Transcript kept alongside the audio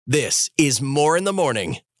This is More in the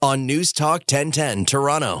Morning on News Talk 1010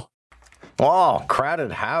 Toronto. Oh,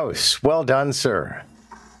 crowded house. Well done, sir.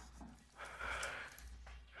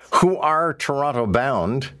 Who are Toronto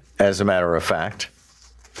bound, as a matter of fact.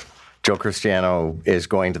 Joe Cristiano is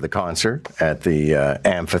going to the concert at the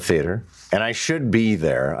amphitheater, and I should be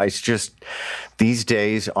there. I just, these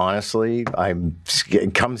days, honestly,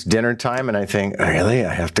 it comes dinner time, and I think, really?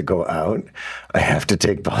 I have to go out? I have to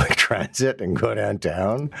take public transit and go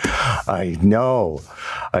downtown? I know.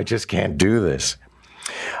 I just can't do this.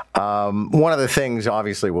 One of the things,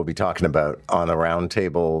 obviously, we'll be talking about on the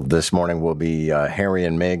roundtable this morning will be Harry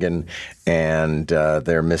and Meghan and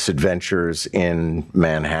their misadventures in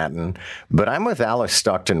Manhattan. But I'm with Alice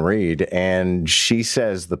Stockton-Reed, and she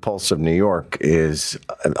says the pulse of New York is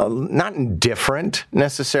not indifferent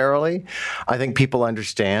necessarily. I think people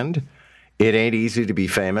understand. It ain't easy to be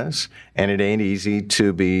famous, and it ain't easy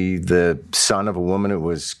to be the son of a woman who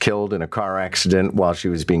was killed in a car accident while she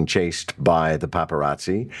was being chased by the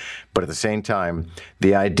paparazzi. But at the same time,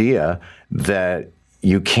 the idea that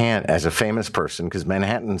you can't, as a famous person, because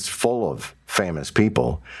Manhattan's full of famous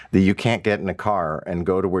people, that you can't get in a car and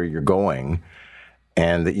go to where you're going,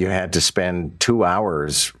 and that you had to spend 2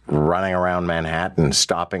 hours running around Manhattan,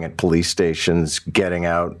 stopping at police stations, getting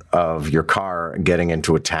out of your car, getting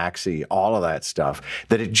into a taxi, all of that stuff,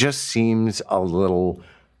 that it just seems a little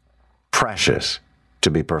precious, to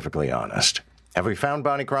be perfectly honest. Have we found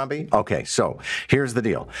Bonnie Crombie? Okay, so here's the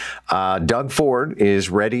deal. Doug Ford is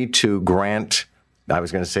ready to grant, I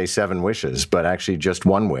was going to say 7 wishes, but actually just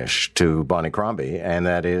 1 wish to Bonnie Crombie, and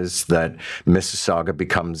that is that Mississauga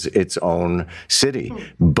becomes its own city.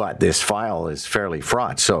 But this file is fairly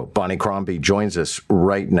fraught. So Bonnie Crombie joins us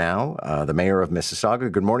right now, the mayor of Mississauga.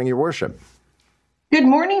 Good morning, Your Worship. Good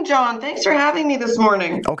morning, John. Thanks for having me this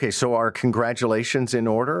morning. Okay, so are congratulations in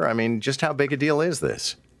order? I mean, just how big a deal is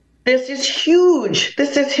this? This is huge.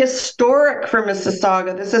 This is historic for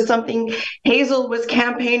Mississauga. This is something Hazel was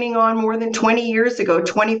campaigning on more than 20 years ago,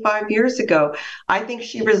 25 years ago. I think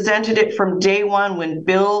she resented it from day one when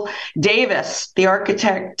Bill Davis, the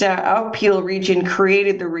architect of Peel Region,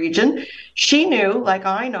 created the region. She knew, like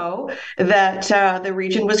I know, that the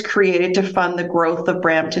region was created to fund the growth of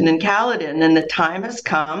Brampton and Caledon. And the time has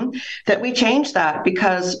come that we change that,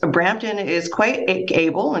 because Brampton is quite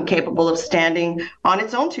able and capable of standing on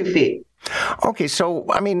its own 2 feet. Okay, so,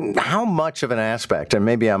 I mean, how much of an aspect, and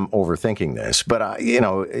maybe I'm overthinking this, but,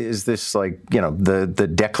 is this like,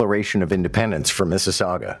 the Declaration of Independence for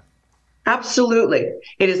Mississauga? Absolutely.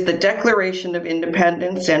 It is the Declaration of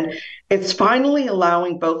Independence, and it's finally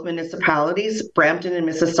allowing both municipalities, Brampton and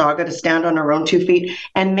Mississauga, to stand on our own 2 feet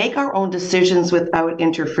and make our own decisions without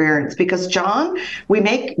interference. Because, John, we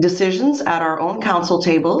make decisions at our own council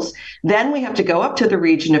tables, then we have to go up to the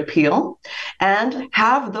region of Peel and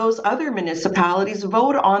have those other municipalities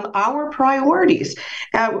vote on our priorities.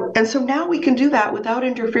 And so now we can do that without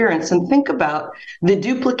interference. And think about the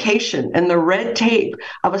duplication and the red tape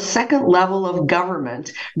of a second level of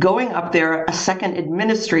government going up there, a second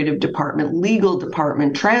administrative department, legal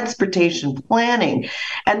department, transportation, planning,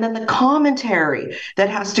 and then the commentary that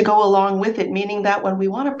has to go along with it, meaning that when we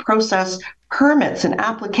want to process permits and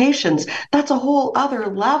applications, that's a whole other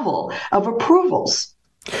level of approvals.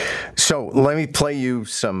 So let me play you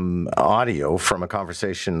some audio from a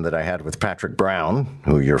conversation that I had with Patrick Brown,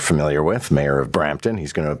 who you're familiar with, mayor of Brampton.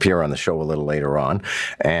 He's going to appear on the show a little later on.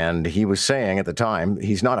 And he was saying at the time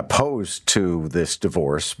he's not opposed to this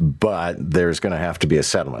divorce, but there's going to have to be a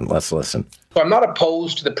settlement. Let's listen. So I'm not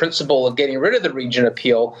opposed to the principle of getting rid of the region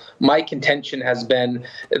appeal. My contention has been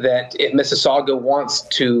that if Mississauga wants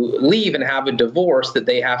to leave and have a divorce, that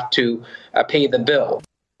they have to pay the bill.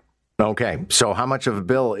 Okay, so how much of a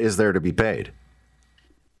bill is there to be paid?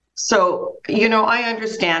 So, I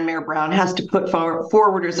understand Mayor Brown has to put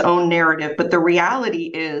forward his own narrative, but the reality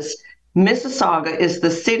is Mississauga is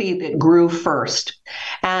the city that grew first.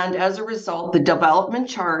 And as a result, the development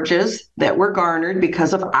charges that were garnered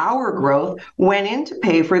because of our growth went in to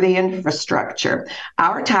pay for the infrastructure.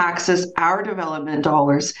 Our taxes, our development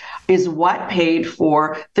dollars is what paid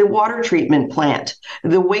for the water treatment plant,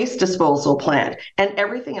 the waste disposal plant, and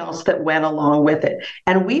everything else that went along with it.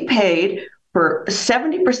 And we paid for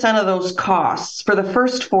 70% of those costs for the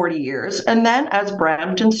first 40 years. And then as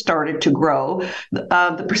Brampton started to grow,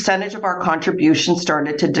 the percentage of our contribution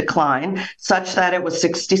started to decline, such that it was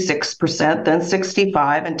 66%, then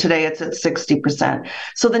 65%, and today it's at 60%.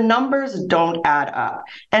 So the numbers don't add up.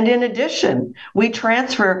 And in addition, we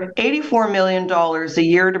transfer $84 million a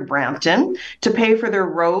year to Brampton to pay for their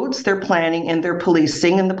roads, their planning, and their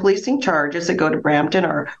policing. And the policing charges that go to Brampton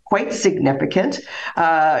are quite significant.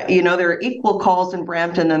 They're equal equal calls in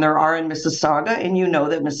Brampton than there are in Mississauga, and you know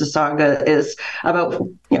that Mississauga is about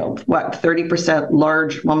 30%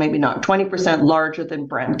 large, well maybe not 20% larger than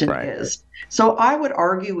Brampton is. So I would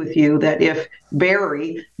argue with you that if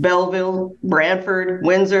Barrie, Belleville, Brantford,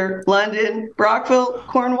 Windsor, London, Brockville,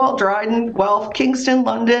 Cornwall, Dryden, Guelph, Kingston,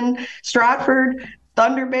 London, Stratford,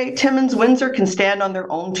 Thunder Bay, Timmins, Windsor can stand on their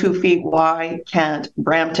own 2 feet, why can't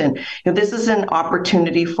Brampton? This is an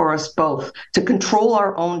opportunity for us both to control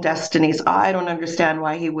our own destinies. I don't understand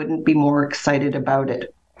why he wouldn't be more excited about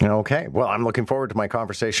it. Okay. Well, I'm looking forward to my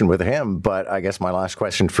conversation with him. But I guess my last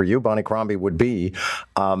question for you, Bonnie Crombie, would be,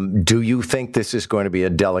 do you think this is going to be a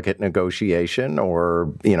delicate negotiation?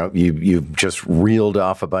 Or, you've just reeled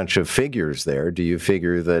off a bunch of figures there. Do you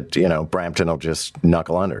figure that, Brampton will just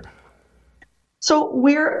knuckle under? So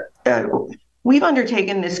we've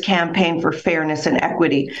undertaken this campaign for fairness and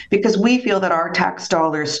equity because we feel that our tax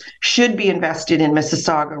dollars should be invested in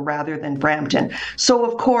Mississauga rather than Brampton. So,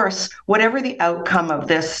 of course, whatever the outcome of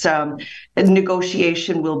this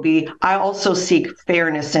negotiation will be, I also seek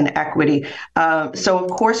fairness and equity. So, of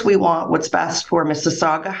course, we want what's best for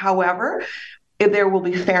Mississauga. However, there will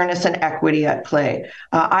be fairness and equity at play.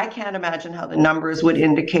 I can't imagine how the numbers would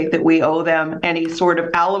indicate that we owe them any sort of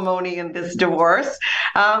alimony in this divorce.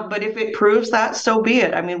 But if it proves that, so be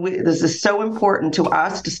it. I mean, this is so important to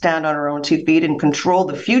us to stand on our own 2 feet and control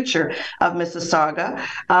the future of Mississauga.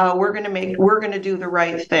 We're going to do the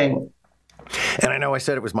right thing. And I know I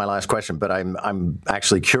said it was my last question, but I'm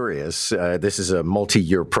actually curious. This is a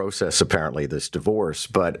multi-year process, apparently, this divorce.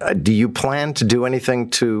 But do you plan to do anything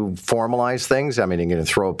to formalize things? I mean, are you going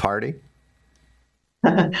to throw a party?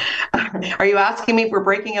 Are you asking me if we're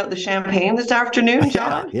breaking out the champagne this afternoon,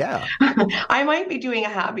 John? Yeah. I might be doing a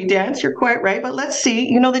happy dance. You're quite right. But let's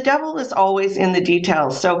see. The devil is always in the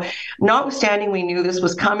details. So notwithstanding, we knew this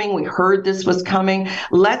was coming. We heard this was coming.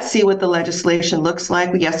 Let's see what the legislation looks like.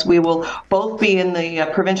 Yes, we will both be in the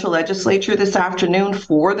provincial legislature this afternoon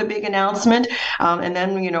for the big announcement. And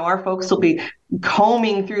then, our folks will be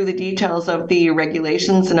combing through the details of the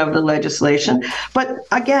regulations and of the legislation. But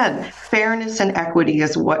again, fairness and equity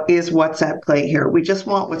is what's at play here. We just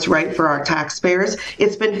want what's right for our taxpayers.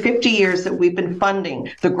 It's been 50 years that we've been funding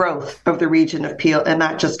the growth of the region of Peel, and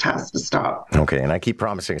that just has to stop. Okay, and I keep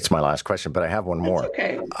promising it's my last question, but I have one more.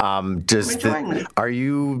 Okay. Are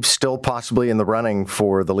you still possibly in the running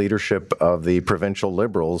for the leadership of the provincial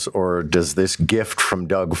Liberals, or does this gift from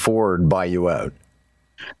Doug Ford buy you out?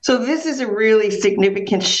 So this is a really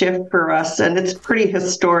significant shift for us, and it's pretty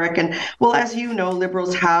historic. And well, as you know,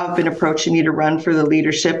 Liberals have been approaching me to run for the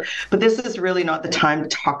leadership, but this is really not the time to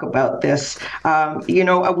talk about this.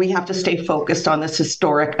 We have to stay focused on this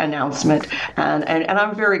historic announcement, and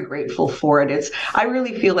I'm very grateful for it. I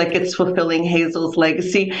really feel like it's fulfilling Hazel's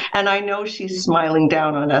legacy, and I know she's smiling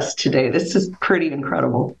down on us today. This is pretty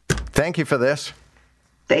incredible. Thank you for this.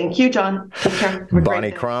 Thank you, John. Take care. Bonnie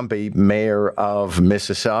Crombie, Mayor of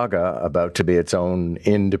Mississauga, about to be its own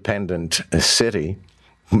independent city.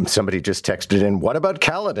 Somebody just texted in, what about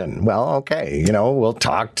Caledon? Well, okay, we'll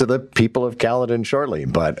talk to the people of Caledon shortly.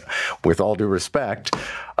 But with all due respect,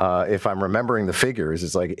 if I'm remembering the figures,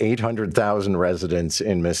 it's like 800,000 residents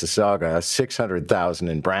in Mississauga, 600,000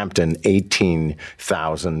 in Brampton,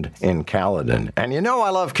 18,000 in Caledon. And I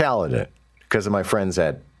love Caledon because of my friends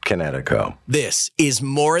at Connecticut. This is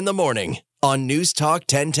More in the Morning on News Talk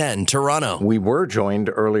 1010 Toronto. We were joined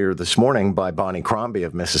earlier this morning by Bonnie Crombie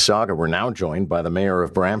of Mississauga. We're now joined by the Mayor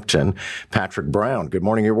of Brampton, Patrick Brown. Good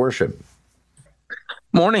morning, Your Worship.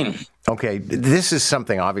 Morning. Okay, this is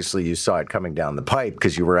something, obviously, you saw it coming down the pipe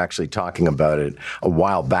because you were actually talking about it a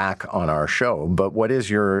while back on our show. But what is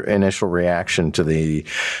your initial reaction to the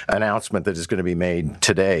announcement that is going to be made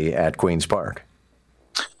today at Queen's Park?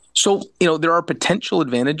 So, there are potential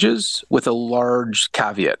advantages with a large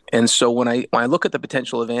caveat. And so when I look at the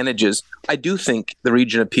potential advantages, I do think the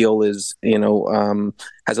region of Peel is,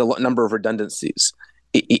 has a number of redundancies.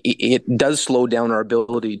 It does slow down our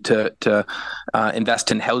ability to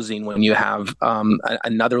invest in housing when you have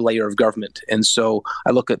another layer of government. And so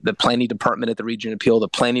I look at the planning department at the region of Peel, the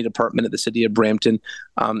planning department at the city of Brampton.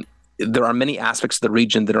 There are many aspects of the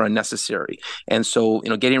region that are unnecessary. And so,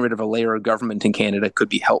 getting rid of a layer of government in Canada could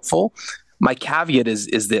be helpful. My caveat is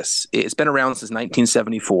this. It's been around since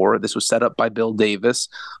 1974. This was set up by Bill Davis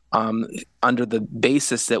under the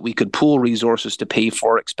basis that we could pool resources to pay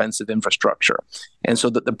for expensive infrastructure. And so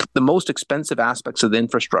the most expensive aspects of the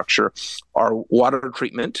infrastructure are water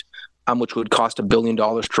treatment, which would cost $1 billion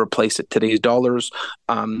to replace at today's dollars,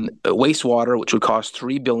 wastewater, which would cost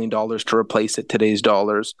 $3 billion to replace at today's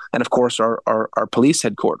dollars, and of course our police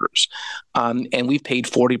headquarters. And we've paid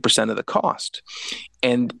 40% of the cost.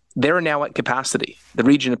 And they're now at capacity. The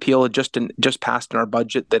region appeal had just passed in our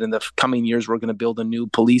budget that in the coming years we're going to build a new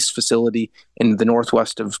police facility in the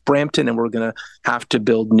northwest of Brampton, and we're going to have to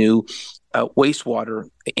build new wastewater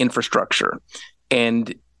infrastructure.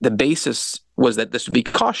 And the basis was that this would be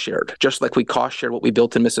cost shared, just like we cost shared what we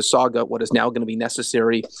built in Mississauga. What is now going to be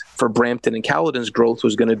necessary for Brampton and Caledon's growth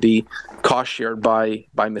was going to be cost shared by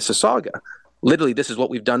Mississauga. Literally, this is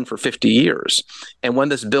what we've done for 50 years. And when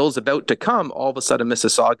this bill's about to come, all of a sudden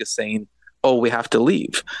Mississauga is saying, oh, we have to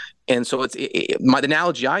leave. And so the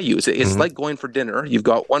analogy I use, it's like going for dinner. You've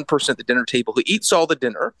got one person at the dinner table who eats all the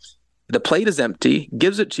dinner. The plate is empty,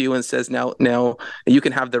 gives it to you and says, now you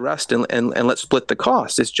can have the rest and let's split the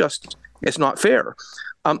cost. It's not fair.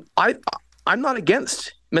 I'm not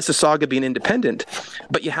against Mississauga being independent,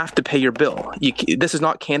 but you have to pay your bill. This is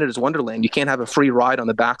not Canada's Wonderland. You can't have a free ride on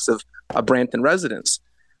the backs of Brampton residents.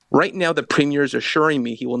 Right now, the Premier is assuring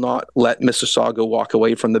me he will not let Mississauga walk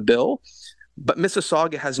away from the bill, but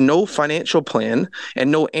Mississauga has no financial plan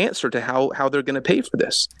and no answer to how they're going to pay for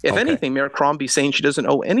this. If anything, Mayor Crombie is saying she doesn't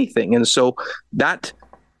owe anything, and so that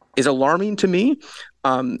is alarming to me.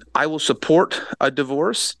 I will support a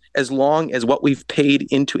divorce as long as what we've paid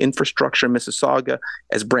into infrastructure in Mississauga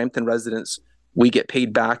as Brampton residents, we get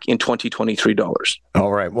paid back in 2023 dollars.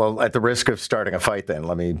 All right. Well, at the risk of starting a fight then,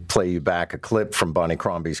 let me play you back a clip from Bonnie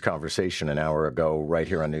Crombie's conversation an hour ago right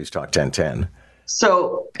here on News Talk 1010.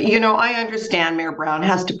 So, I understand Mayor Brown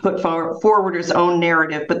has to put forward his own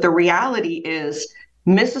narrative, but the reality is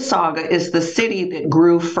Mississauga is the city that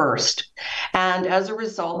grew first. And as a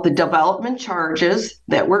result, the development charges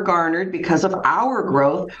that were garnered because of our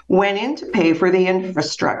growth went in to pay for the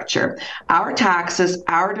infrastructure. Our taxes,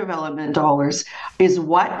 our development dollars is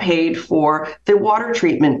what paid for the water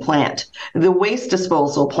treatment plant, the waste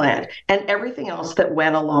disposal plant, and everything else that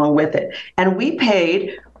went along with it. And we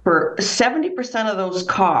paid for 70% of those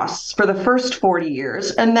costs for the first 40 years.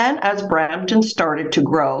 And then as Brampton started to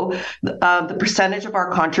grow, the percentage of our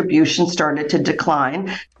contribution started to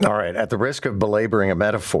decline. All right. At the risk of belaboring a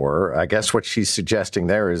metaphor, I guess what she's suggesting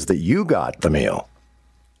there is that you got the meal.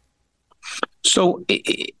 So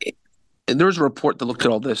there was a report that looked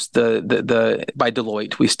at all this by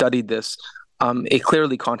Deloitte. We studied this. It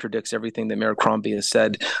clearly contradicts everything that Mayor Crombie has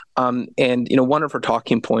said. And one of her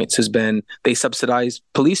talking points has been they subsidize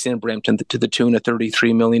policing in Brampton to the tune of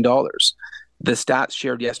 $33 million. The stats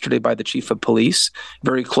shared yesterday by the chief of police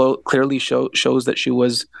very clearly shows that she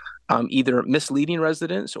was either misleading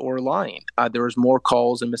residents or lying. There was more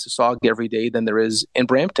calls in Mississauga every day than there is in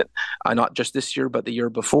Brampton, not just this year, but the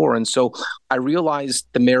year before. And so I realized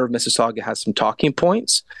the mayor of Mississauga has some talking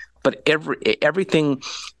points, but everything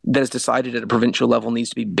that is decided at a provincial level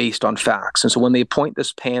needs to be based on facts. And so when they appoint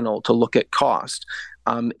this panel to look at cost,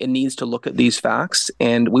 it needs to look at these facts.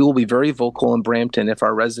 And we will be very vocal in Brampton if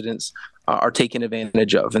our residents are taken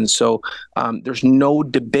advantage of. And so there's no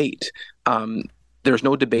debate. There's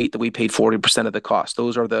no debate that we paid 40% of the cost.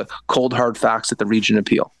 Those are the cold, hard facts at the region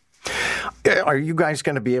appeal. Are you guys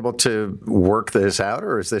going to be able to work this out,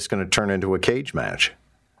 or is this going to turn into a cage match?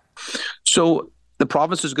 So the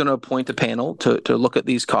province is going to appoint a panel to look at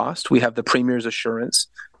these costs. We have the Premier's assurance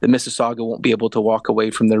that Mississauga won't be able to walk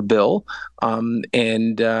away from their bill.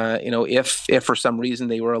 If for some reason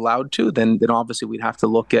they were allowed to, then obviously we'd have to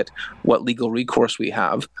look at what legal recourse we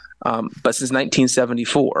have. But since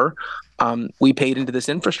 1974, we paid into this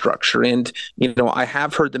infrastructure. And, I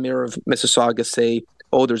have heard the mayor of Mississauga say,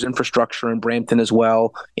 oh, there's infrastructure in Brampton as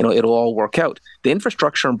well. It'll all work out. The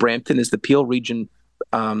infrastructure in Brampton is the Peel Region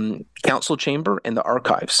Council Chamber and the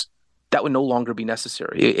archives. That would no longer be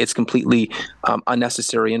necessary. It's completely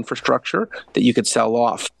unnecessary infrastructure that you could sell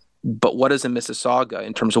off. But what is in Mississauga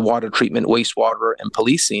in terms of water treatment, wastewater, and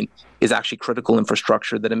policing is actually critical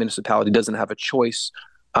infrastructure that a municipality doesn't have a choice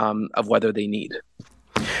of whether they need.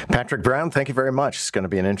 Patrick Brown, thank you very much. It's going to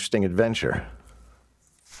be an interesting adventure.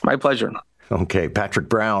 My pleasure. Okay, Patrick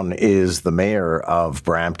Brown is the mayor of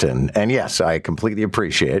Brampton. And yes, I completely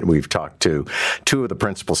appreciate it. We've talked to two of the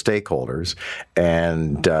principal stakeholders,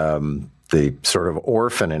 and the sort of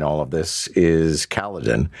orphan in all of this is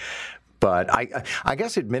Caledon. But I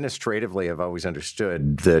guess administratively, I've always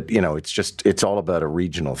understood that, it's all about a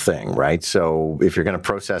regional thing, right? So if you're going to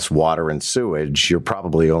process water and sewage, you're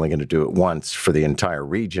probably only going to do it once for the entire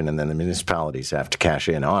region, and then the municipalities have to cash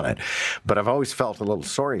in on it. But I've always felt a little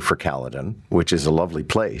sorry for Caledon, which is a lovely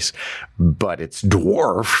place, but it's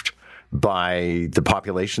dwarfed by the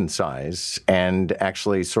population size and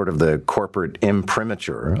actually sort of the corporate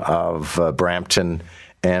imprimatur of Brampton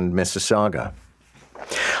and Mississauga.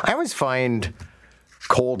 I always find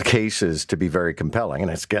cold cases to be very compelling,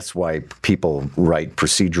 and I guess why people write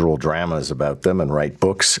procedural dramas about them and write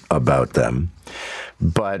books about them.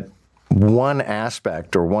 But one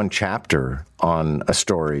aspect or one chapter on a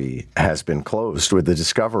story has been closed with the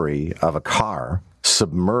discovery of a car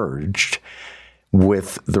submerged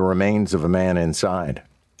with the remains of a man inside.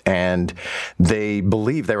 And they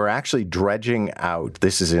believe they were actually dredging out,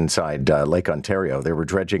 this is inside Lake Ontario, they were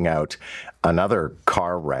dredging out another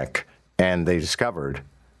car wreck, and they discovered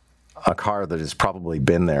a car that has probably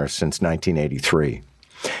been there since 1983.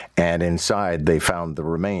 And inside, they found the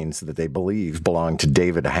remains that they believe belonged to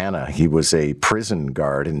David Hanna. He was a prison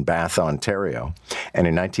guard in Bath, Ontario. And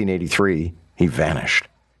in 1983, he vanished.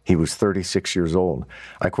 He was 36 years old.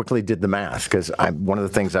 I quickly did the math because one of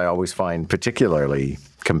the things I always find particularly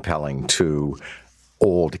compelling to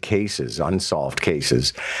old cases, unsolved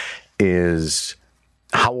cases, is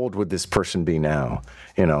how old would this person be now?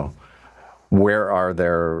 You know, where are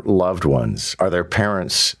their loved ones? Are their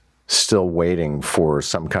parents still waiting for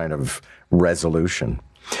some kind of resolution?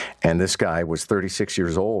 And this guy was 36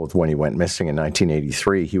 years old when he went missing in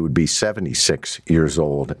 1983. He would be 76 years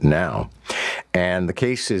old now. And the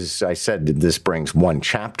case is, I said, this brings one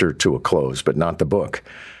chapter to a close, but not the book,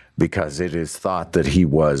 because it is thought that he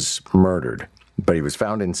was murdered. But he was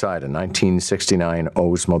found inside a 1969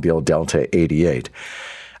 Oldsmobile Delta 88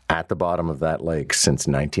 at the bottom of that lake since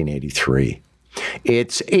 1983.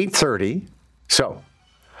 It's 8:30, so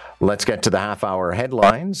let's get to the half-hour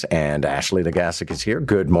headlines, and Ashley Legasic is here.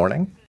 Good morning.